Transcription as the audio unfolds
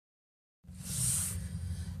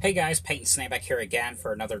Hey guys, Peyton Snakeback here again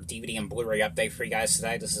for another DVD and Blu-ray update for you guys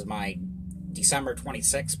today. This is my December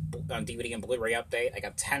 26th DVD and Blu-ray update. I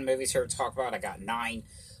got 10 movies here to talk about. I got 9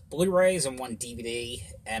 Blu-rays and 1 DVD.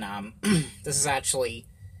 And this is actually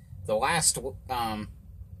the last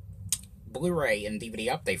Blu-ray and DVD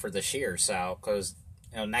update for this year. So, because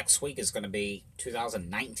next week is going to be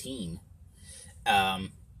 2019. I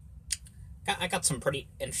got some pretty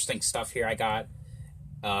interesting stuff here. I got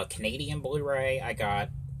Canadian Blu-ray. I got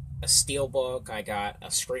a Steelbook, I got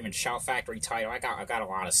a Scream and Shout Factory title. I got a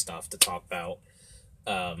lot of stuff to talk about.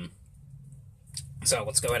 So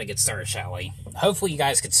let's go ahead and get started, shall we? Hopefully you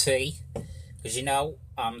guys can see, because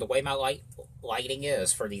the way my lighting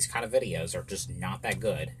is for these kind of videos are just not that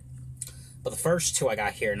good. But the first two I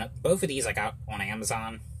got here, and both of these I got on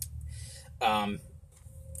Amazon. And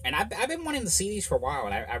I've been wanting to see these for a while,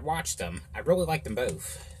 and I watched them. I really like them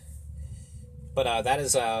both. But that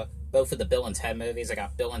is both of the Bill and Ted movies. I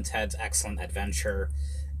got Bill and Ted's Excellent Adventure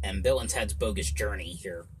and Bill and Ted's Bogus Journey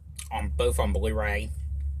here, both on Blu-ray.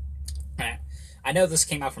 I know this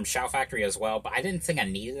came out from Shout Factory as well, but I didn't think I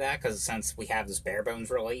needed that because since we have this bare bones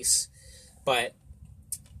release. But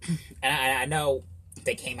and I know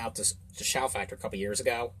they came out to Shout Factory a couple years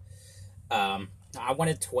ago. I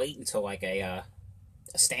wanted to wait until like a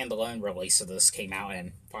standalone release of this came out,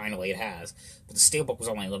 and finally it has. But the Steelbook was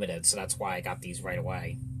only limited, so that's why I got these right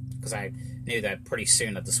away. Because I knew that pretty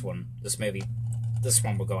soon that this one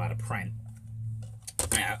will go out of print.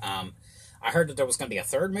 I heard that there was going to be a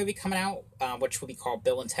third movie coming out, which would be called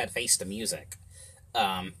Bill and Ted Face the Music.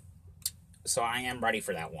 So I am ready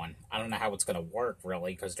for that one. I don't know how it's going to work,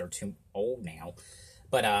 really, because they're too old now.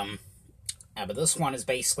 But this one is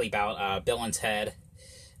basically about Bill and Ted.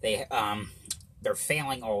 They're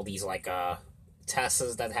failing all these,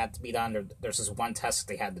 tests that had to be done. There's this one test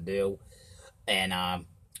they had to do, and I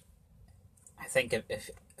think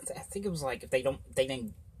it was like if they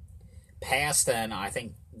didn't pass, then I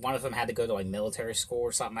think one of them had to go to military school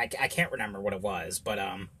or something. I can't remember what it was, but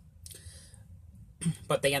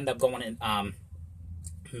they end up going and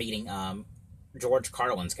meeting George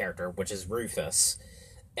Carlin's character, which is Rufus,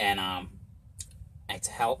 and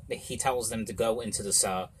he tells them to go into this.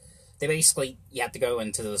 You have to go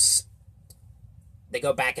into this. They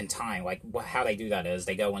go back in time. How they do that is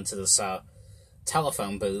they go into this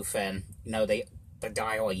telephone booth, and they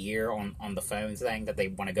dial a year on the phone thing that they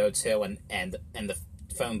want to go to, and the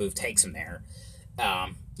phone booth takes them there.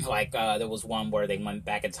 There was one where they went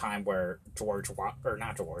back in time where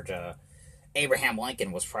Abraham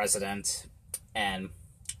Lincoln was president, and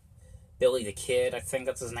Billy the Kid, I think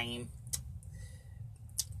that's his name,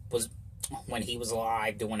 was when he was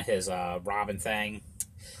alive doing his Robin thing.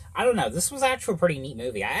 I don't know. This was actually a pretty neat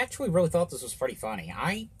movie. I actually really thought this was pretty funny.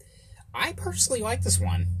 I personally like this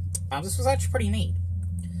one. This was actually pretty neat.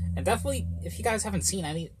 And definitely, if you guys haven't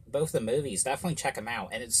seen both of the movies, definitely check them out.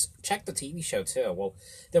 And check the TV show too. Well,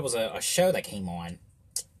 there was a show that came on.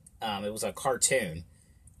 It was a cartoon.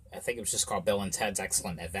 I think it was just called Bill and Ted's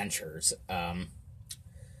Excellent Adventures. And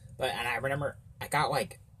I remember I got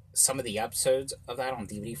some of the episodes of that on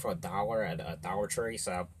DVD for $1 at Dollar Tree.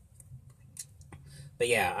 So, but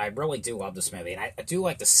yeah, I really do love this movie, and I do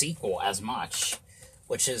like the sequel as much,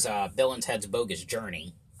 which is Bill and Ted's Bogus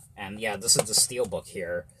Journey. And yeah, this is the Steelbook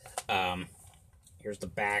here. Here's the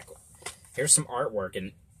back. Here's some artwork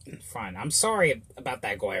and fun. I'm sorry about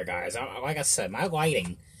that glare, guys. Like I said, my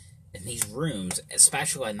lighting in these rooms,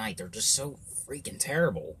 especially at night, they're just so freaking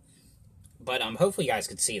terrible. But hopefully you guys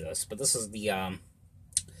can see this. But this is the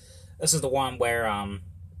one where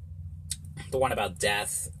the one about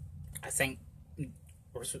death. I think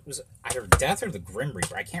was it either Death or the Grim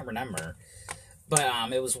Reaper. I can't remember.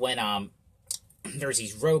 But it was when there's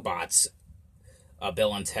these robots,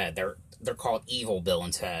 Bill and Ted. They're called Evil Bill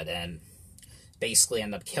and Ted, and basically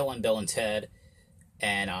end up killing Bill and Ted,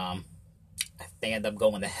 and they end up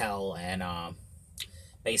going to hell, and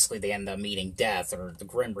basically they end up meeting Death or the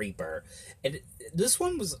Grim Reaper. And this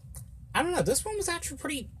one was, I don't know, this one was actually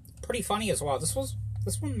pretty funny as well. This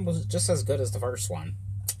one was just as good as the first one.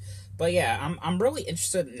 But yeah, I'm really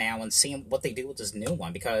interested now in seeing what they do with this new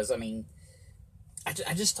one, because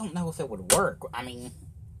I just don't know if it would work. I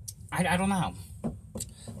don't know.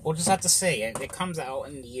 We'll just have to see. It comes out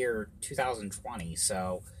in the year 2020,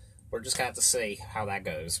 so we're just going to have to see how that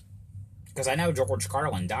goes. Because I know George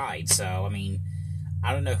Carlin died, so,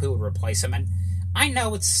 I don't know who would replace him. And I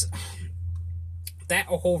know it's that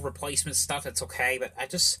whole replacement stuff, it's okay, but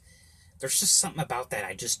there's just something about that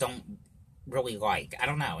I just don't really like. I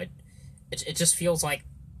don't know. It just feels like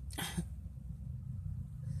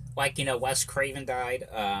Wes Craven died.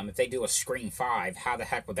 If they do a Scream 5, how the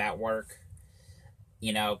heck would that work?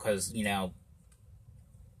 You know, because, you know,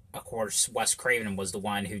 of course, Wes Craven was the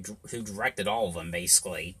one who directed all of them,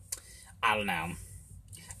 basically. I don't know.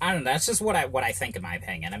 I don't know. That's just what I think, in my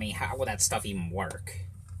opinion. I mean, how would that stuff even work?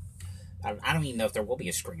 I don't even know if there will be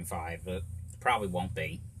a Scream 5, but probably won't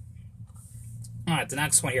be. Alright, the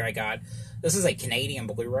next one here I got. This is a Canadian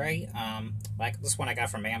Blu-ray. Like this one I got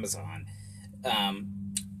from Amazon.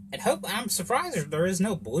 And I'm surprised there is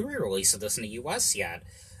no Blu-ray release of this in the U.S. yet.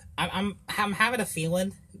 I'm having a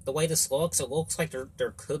feeling, the way this looks, it looks like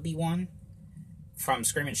there could be one from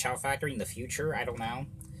Scream and Shout Factory in the future. I don't know.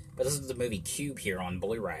 But this is the movie Cube here on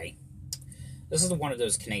Blu-ray. This is one of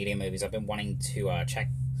those Canadian movies I've been wanting to check.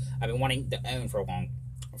 I've been wanting to own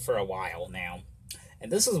for a while now.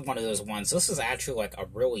 And this is one of those ones. This is actually like a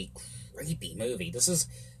really creepy movie. This is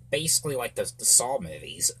basically like the Saw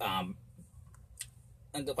movies.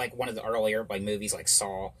 And like one of the earlier like movies like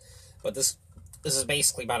Saw. But this is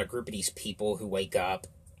basically about a group of these people who wake up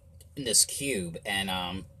in this cube,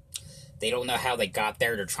 and they don't know how they got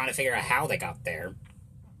there. They're trying to figure out how they got there,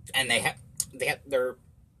 and they're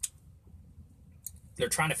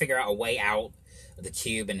trying to figure out a way out of the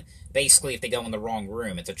cube. And basically, if they go in the wrong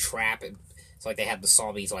room, it's a trap. It's like they have to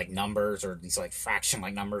solve these like numbers, or these like fraction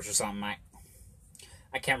like numbers or something.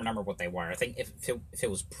 I can't remember what they were. I think if it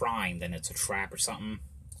was prime, then it's a trap or something.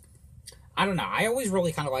 I don't know. I always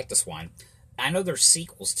really kind of like this one. I know there's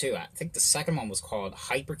sequels too. I think the second one was called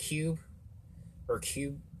Hypercube, or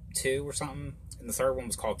Cube 2 or something. And the third one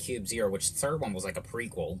was called Cube 0, which the third one was like a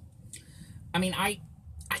prequel. I mean, I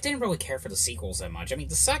didn't really care for the sequels that much. I mean,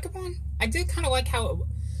 the second one, I did kind of like how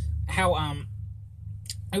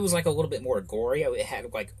it was like a little bit more gory. It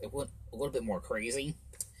had like it went a little bit more crazy.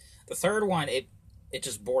 The third one, it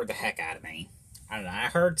just bored the heck out of me. I don't know. I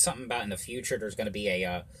heard something about in the future there's going to be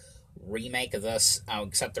a remake of this,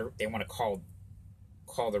 except they want to call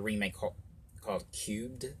the remake called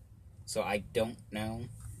Cubed. So I don't know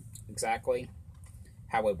exactly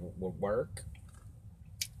how it would work.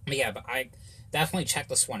 But yeah, but I definitely check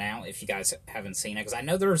this one out if you guys haven't seen it, because I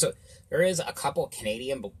know there is a couple of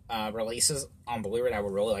Canadian releases on Blu-ray that I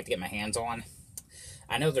would really like to get my hands on.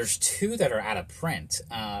 I know there's 2 that are out of print.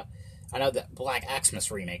 I know that Black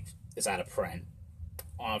Xmas remake is out of print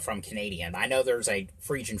from Canadian. I know there's a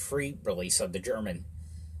region-free release of the German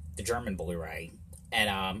Blu-ray,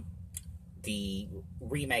 and the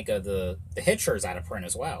remake of the Hitcher is out of print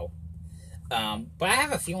as well. But I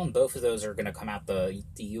have a feeling both of those are going to come out the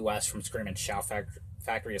U.S. from Scream and Shout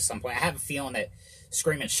Factory at some point. I have a feeling that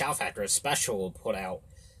Scream and Shout Factory special will put out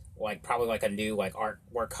probably like a new like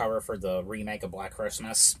artwork cover for the remake of Black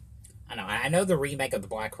Christmas. I know the remake of the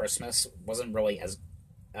Black Christmas wasn't really as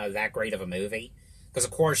that great of a movie, because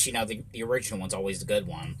of course, you know, the original one's always the good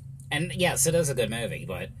one. And yes, it is a good movie,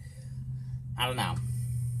 but I don't know.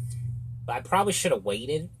 But I probably should have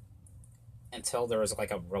waited until there was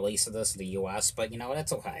like a release of this in the U.S., but you know,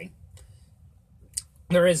 that's okay.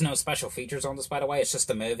 There is no special features on this, by the way. It's just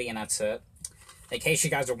a movie, and that's it. In case you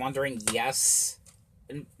guys are wondering, yes,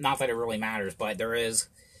 not that it really matters, but there is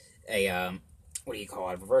a what do you call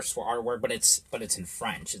it? Reversible artwork, but it's in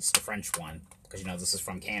French. It's the French one, because you know this is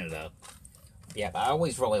from Canada. Yeah, but I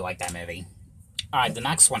always really like that movie. All right, the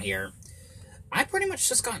next one here. I pretty much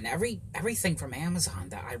just gotten everything from Amazon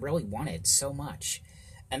that I really wanted so much.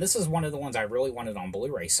 And this is one of the ones I really wanted on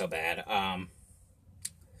Blu-ray so bad.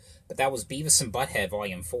 But that was Beavis and Butthead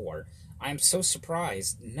Volume 4. I'm so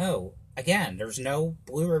surprised. No, again, there's no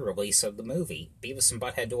Blu-ray release of the movie, Beavis and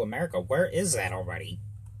Butthead Do America. Where is that already?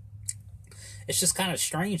 It's just kind of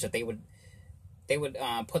strange that they would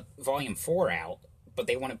put Volume 4 out, but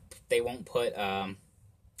they won't put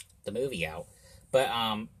the movie out. But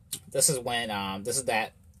this is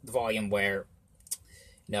that volume where,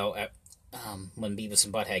 you know, when Beavis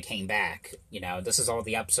and Butthead came back. You know, this is all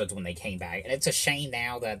the episodes when they came back, and it's a shame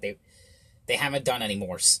now that they haven't done any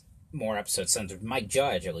more episodes since. Mike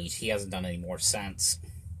Judge, at least, he hasn't done any more since.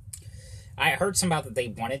 I heard some about that they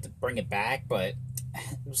wanted to bring it back, but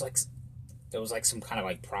there was like some kind of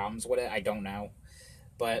like problems with it. I don't know,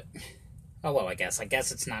 but oh well. I guess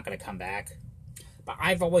it's not going to come back. But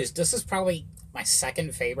this is probably my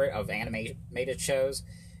second favorite of animated shows.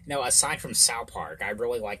 You know, aside from South Park, I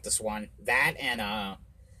really like this one. That and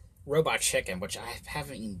Robot Chicken, which I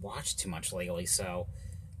haven't even watched too much lately. So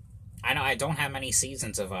I know I don't have many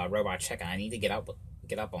seasons of Robot Chicken. I need to get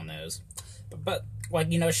up on those. But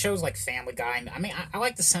like, you know, shows like Family Guy. I mean, I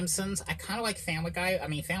like The Simpsons. I kind of like Family Guy. I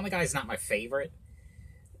mean, Family Guy is not my favorite,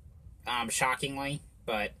 shockingly.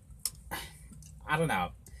 But I don't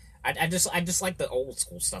know. I just like the old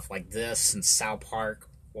school stuff like this and South Park.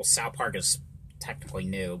 Well, South Park is technically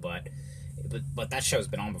new, but But that show's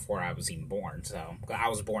been on before I was even born, so I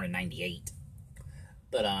was born in '98.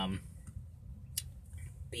 But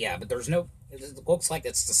yeah, but there's no. It looks like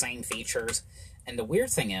it's the same features. And the weird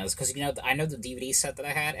thing is, because I know the DVD set that I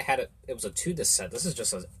had, it was a 2-disc set. This is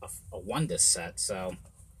just a 1-disc set. So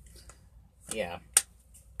yeah,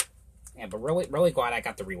 but really glad I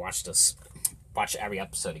got to rewatch this, watch every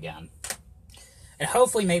episode again, and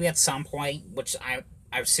hopefully maybe at some point, which I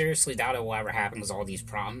seriously doubt it will ever happen because all these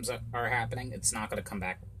problems are happening. It's not going to come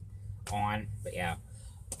back on. But yeah,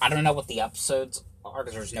 I don't know what the episodes are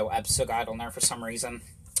because there's no episode guide on there for some reason.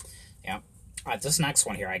 Yeah, this next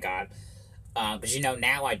one here I got. Because,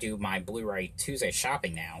 now I do my Blu-ray Tuesday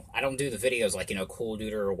shopping now. I don't do the videos like, Cool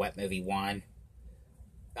Dude or Wet Movie 1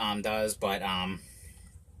 does, but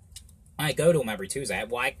I go to them every Tuesday.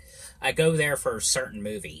 I go there for certain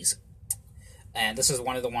movies. And this is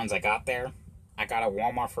one of the ones I got there. I got at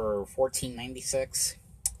Walmart for $14.96.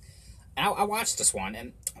 And I watched this one,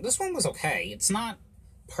 and this one was okay. It's not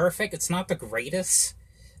perfect. It's not the greatest,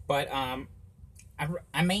 but I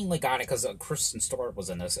mainly got it because Kristen Stewart was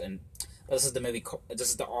in this, and this is the movie. This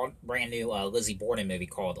is the brand new Lizzie Borden movie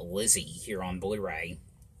called Lizzie here on Blu-ray,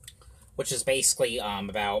 which is basically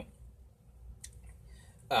about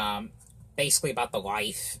the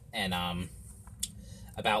life and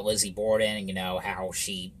about Lizzie Borden and how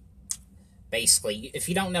she basically, if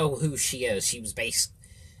you don't know who she is, she was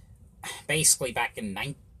basically back in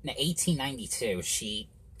 1892 she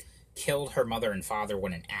killed her mother and father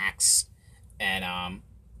with an axe, and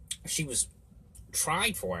she was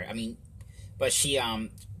tried for it. But she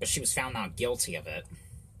was found not guilty of it.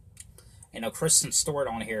 Kristen Stewart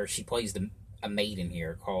on here, she plays a maid in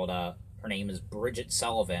here called, her name is Bridget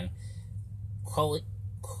Sullivan. Chloe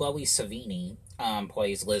Savini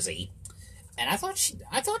plays Lizzie, and I thought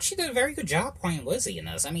she did a very good job playing Lizzie in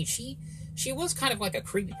this. She was kind of like a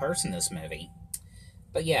creepy person in this movie.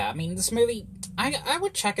 But yeah, this movie, I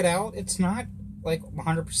would check it out. It's not like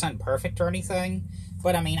 100% perfect or anything,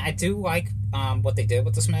 but I do like what they did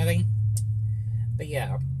with this movie. But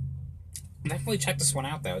yeah, definitely check this one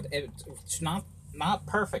out though. It's not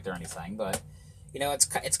perfect or anything, but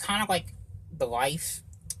it's kind of like the life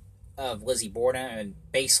of Lizzie Borden and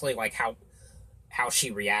basically like how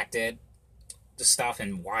she reacted to stuff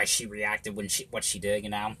and why she reacted what she did.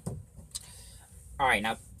 All right,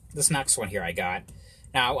 now this next one here I got.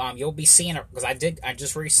 Now you'll be seeing it because I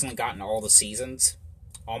just recently gotten all the seasons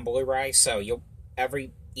on Blu-ray, so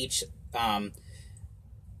each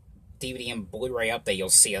DVD and Blu-ray update, you'll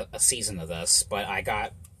see a season of this. But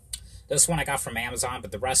this one I got from Amazon,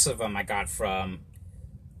 but the rest of them I got from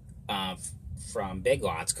Big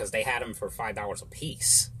Lots because they had them for $5 a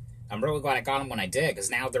piece. I'm really glad I got them when I did because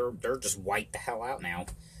now they're just wiped the hell out now.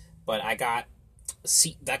 But I got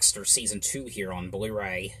Dexter Season 2 here on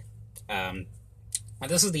Blu-ray. And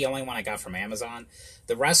this is the only one I got from Amazon.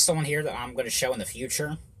 The rest on here that I'm going to show in the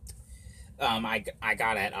future, I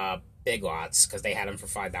got at Big Lots because they had them for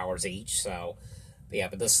 $5 each. So,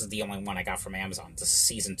 but this is the only one I got from Amazon. This is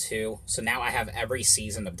Season 2. So now I have every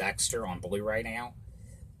season of Dexter on Blu-ray now.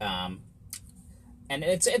 And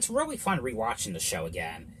it's really fun rewatching the show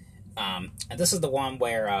again. And this is the one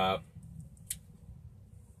where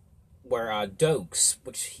Dokes,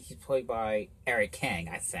 which he's played by Eric King,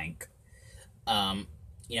 I think.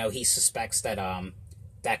 He suspects that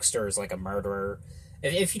Dexter is like a murderer.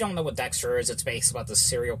 If you don't know what Dexter is, it's basically about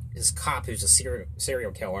this cop who's a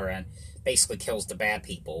serial killer and basically kills the bad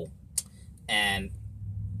people. And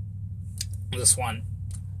this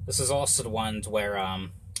is also the ones where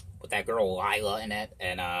with that girl Lila in it,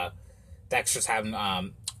 and Dexter's having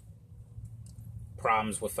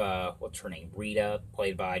problems with what's her name, Rita,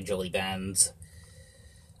 played by Julie Benz.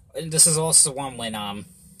 And this is also the one when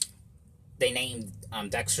they named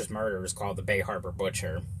Dexter's murderers called the Bay Harbor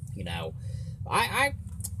Butcher. I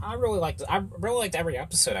really liked every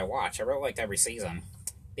episode I watched. I really liked every season.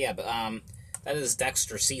 Yeah, but that is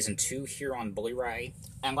Dexter Season 2 here on Blu-ray.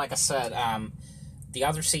 And like I said, the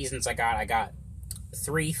other seasons I got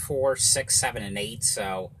 3, 4, 6, 7, and 8.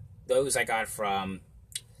 So those I got from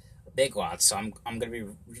Big Lots. So I'm going to be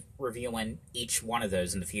reviewing each one of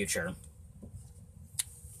those in the future.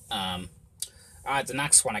 The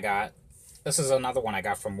next one I got. This is another one I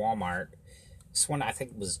got from Walmart. This one I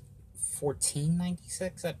think was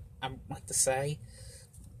 $14.96, I like to say.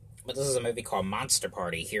 But this is a movie called Monster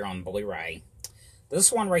Party here on Blu-ray.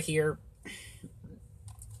 This one right here,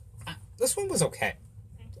 this one was okay.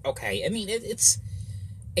 Okay,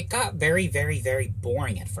 it got very, very, very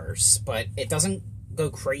boring at first, but it doesn't go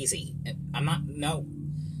crazy. No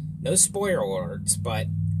spoiler alerts, but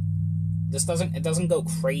it doesn't go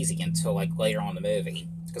crazy until like later on in the movie.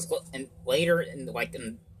 because later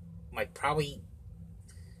probably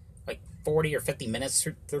like 40 or 50 minutes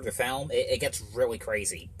through the film, it gets really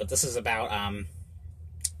crazy. But this is about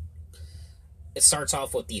it starts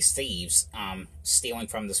off with these thieves stealing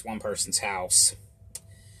from this one person's house,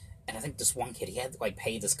 and I think this one kid, he had to like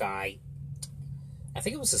pay this guy. I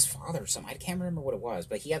think it was his father or something. I can't remember what it was,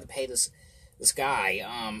 but he had to pay this guy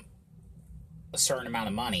a certain amount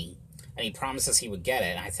of money, and he promises he would get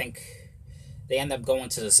it. And I think they end up going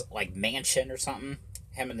to this like mansion or something,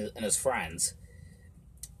 him and his friends,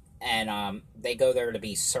 and they go there to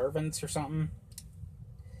be servants or something.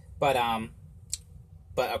 But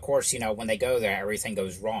of course, you know, when they go there, everything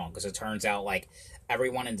goes wrong, because it turns out like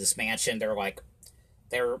everyone in this mansion, they're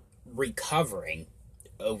recovering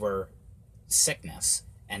over sickness,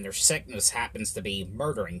 and their sickness happens to be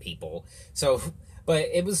murdering people. So, but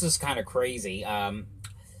it was just kind of crazy.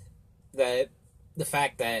 The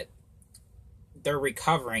fact that they're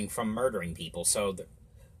recovering from murdering people, so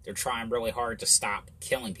they're trying really hard to stop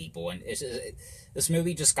killing people, and this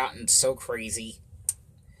movie just gotten so crazy.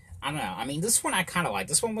 I don't know. I mean, this one I kind of like.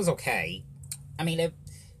 This one was okay. I mean, it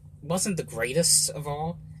wasn't the greatest of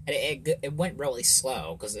all, and it went really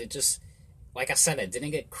slow, because it just, like I said, it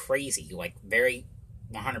didn't get crazy, like very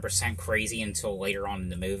 100% crazy until later on in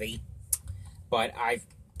the movie. But I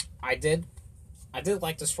did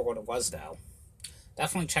like this for what it was, though.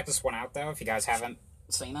 Definitely check this one out, though, if you guys haven't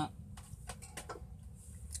seen it.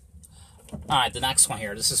 Alright, the next one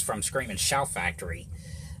here. This is from Scream and Shout Factory.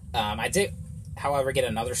 I did, however, get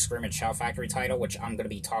another Scream and Shout Factory title, which I'm going to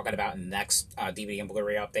be talking about in the next DVD and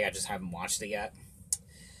Blu-ray update. I just haven't watched it yet.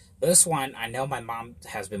 This one, I know my mom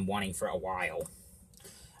has been wanting for a while.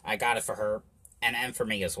 I got it for her, and for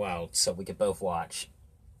me as well, so we could both watch.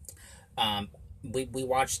 We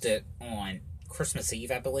watched it on Christmas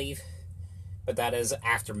Eve, I believe, but that is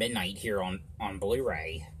after midnight here on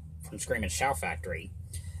Blu-ray from Scream and Shout Factory.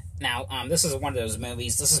 Now, this is one of those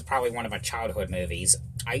movies. This is probably one of my childhood movies.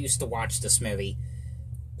 I used to watch this movie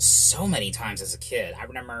so many times as a kid. I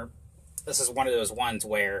remember this is one of those ones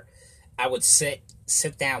where I would sit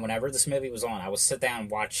down whenever this movie was on. I would sit down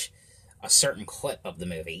and watch a certain clip of the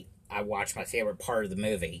movie. I watched my favorite part of the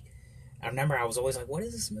movie. I remember I was always like, what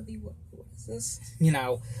is this movie? What is this? You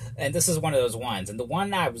know, and this is one of those ones. And the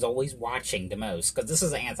one I was always watching the most, because this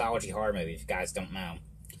is an anthology horror movie, if you guys don't know.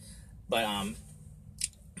 But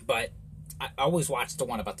I always watched the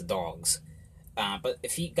one about the dogs. But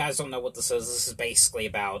if you guys don't know what this is basically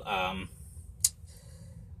about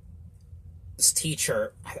this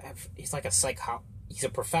teacher. He's like he's a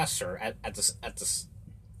professor at this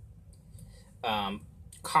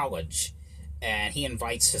college, and he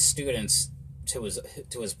invites his students to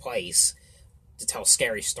his place to tell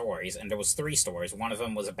scary stories. And there was 3 stories. One of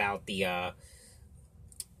them was about this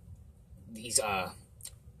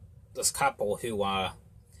couple who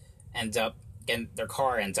ends up, and their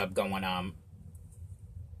car ends up going wrong.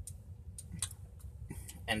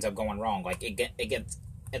 Like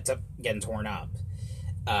ends up getting torn up.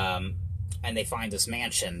 And they find this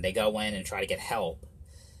mansion. They go in and try to get help.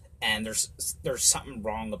 And there's something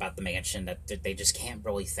wrong about the mansion that they just can't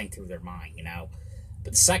really think through their mind, you know.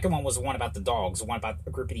 But the second one was the one about the dogs. The one about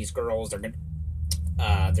a group of these girls. They're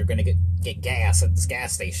gonna get gas at this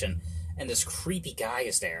gas station, and this creepy guy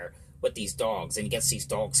is there with these dogs, and he gets these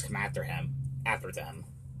dogs come after them.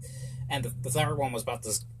 And the third one was about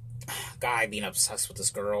this guy being obsessed with this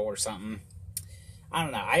girl or something. I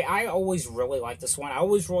don't know. I always really liked this one. I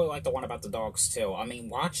always really liked the one about the dogs too. I mean,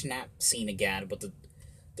 watching that scene again with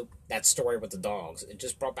that story with the dogs, it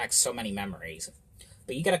just brought back so many memories.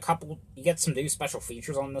 But you get some new special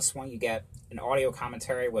features on this one. You get an audio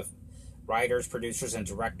commentary with writers, producers, and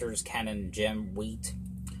directors Ken and Jim Wheat,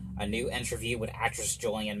 a new interview with actress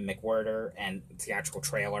Julianne McWhirter, and theatrical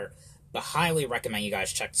trailer. But highly recommend you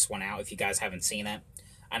guys check this one out if you guys haven't seen it.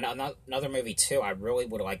 And another movie too I really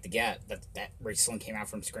would like to get that recently came out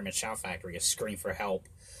from Scream and Shout Factory is Scream for Help,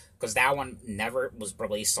 because that one never was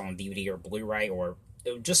released on DVD or Blu-ray, or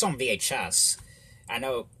it was just on VHS. I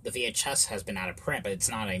know the VHS has been out of print, but it's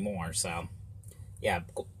not anymore. So yeah,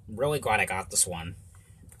 really glad I got this one.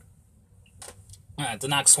 The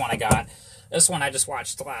next one I got, this one I just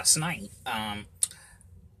watched last night. And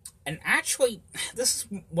actually, this is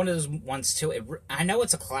one of those ones too. I know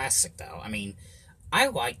it's a classic though. I mean, I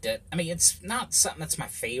liked it. I mean, it's not something that's my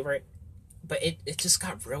favorite, but it just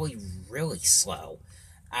got really, really slow.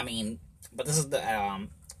 I mean, but this is the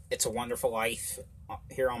It's a Wonderful Life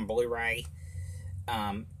here on Blu-ray.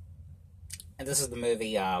 And this is the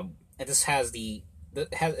movie, and this has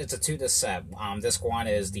it's a 2-disc set. Disc 1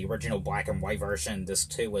 is the original black and white version. Disc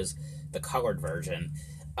 2 is the colored version.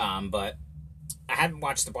 But I haven't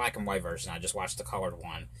watched the black and white version. I just watched the colored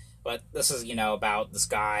one. But this is, you know, about this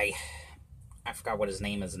guy. I forgot what his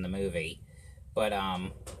name is in the movie, but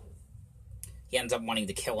he ends up wanting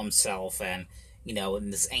to kill himself, and you know,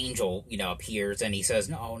 and this angel, you know, appears, and he says,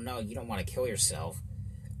 "No, no, you don't want to kill yourself.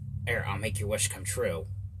 Here, I'll make your wish come true."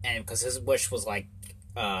 And because his wish was like,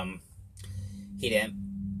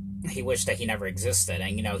 he wished that he never existed,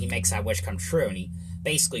 and you know, he makes that wish come true, and he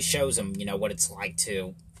basically shows him, you know, what it's like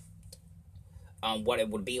to, what it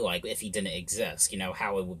would be like if he didn't exist, you know,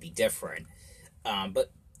 how it would be different.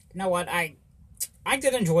 But you know what, I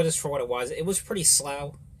did enjoy this for what it was. It was pretty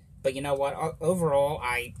slow, but you know what, overall,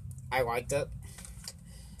 I liked it.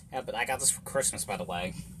 Yeah, but I got this for Christmas, by the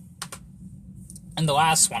way. And the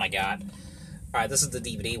last one I got, alright, this is the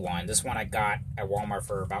DVD one. This one I got at Walmart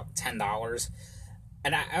for about $10.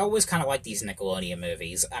 And I always kind of like these Nickelodeon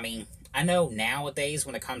movies. I mean, I know nowadays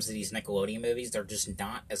when it comes to these Nickelodeon movies, they're just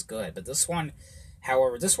not as good. But this one,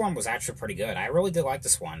 however, this one was actually pretty good. I really did like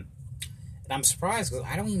this one. And I'm surprised because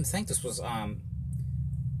I don't even think this was,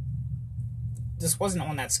 this wasn't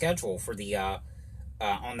on that schedule for the,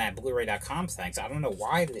 on that Blu-ray.com thing. So I don't know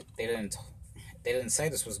why they didn't say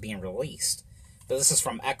this was being released. But this is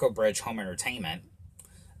from Echo Bridge Home Entertainment.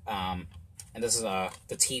 And this is the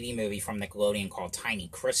TV movie from Nickelodeon called Tiny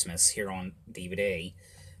Christmas here on DVD.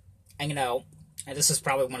 And, you know, and this is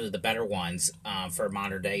probably one of the better ones for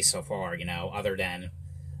modern day so far, you know, other than...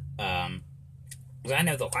 I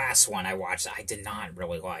know the last one I watched I did not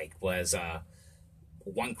really like was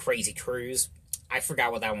One Crazy Cruise. I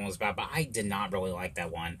forgot what that one was about, but I did not really like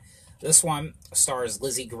that one. This one stars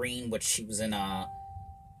Lizzie Green, which she was in what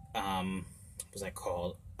was that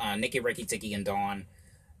called? Nicky, Ricky, Dicky, and Dawn,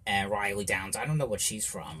 and Riley Downs. I don't know what she's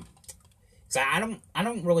from. So I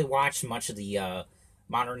don't really watch much of the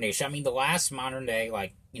modern day show. I mean, the last modern day,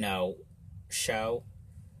 like, you know, show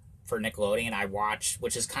for Nickelodeon I watched,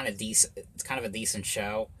 which is kind of decent. It's kind of a decent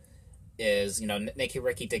show. Is, you know, Nicky,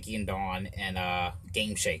 Ricky, Dicky, and Dawn, and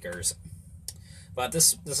Game Shakers. But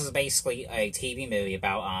this is basically a TV movie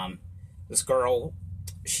about this girl.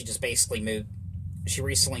 She just basically moved. She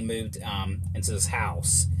recently moved into this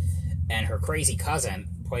house, and her crazy cousin,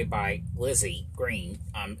 played by Lizzie Green,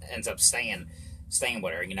 ends up staying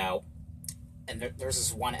with her. You know, and there's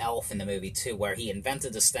this one elf in the movie too, where he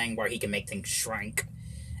invented this thing where he can make things shrink,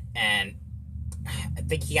 and I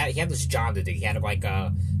think he had this job to do. He had to like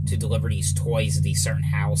to deliver these toys to these certain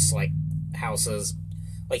houses.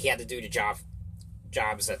 Like he had to do the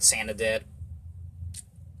jobs that Santa did.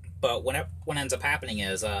 But what ends up happening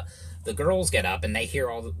is the girls get up and they hear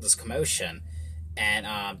all this commotion,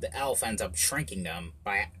 and the elf ends up shrinking them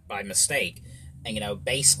by mistake. And, you know,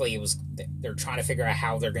 basically they're trying to figure out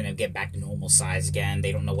how they're going to get back to normal size again.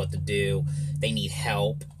 They don't know what to do. They need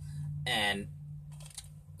help. And,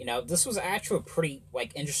 you know, this was actually a pretty,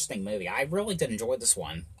 like, interesting movie. I really did enjoy this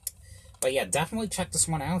one. But yeah, definitely check this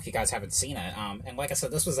one out if you guys haven't seen it. And like I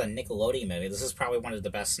said, this was a Nickelodeon movie. This is probably one of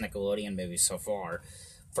the best Nickelodeon movies so far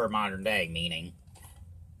for modern day, meaning.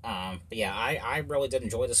 But yeah, I really did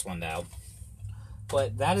enjoy this one, though.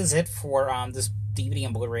 But that is it for this DVD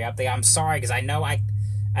and Blu-ray update. I'm sorry, because I know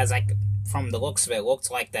from the looks of it, it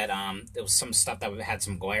looked like that there was some stuff that had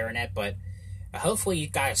some glare in it, but hopefully you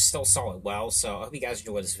guys still saw it well. So I hope you guys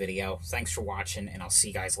enjoyed this video. Thanks for watching, and I'll see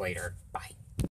you guys later. Bye.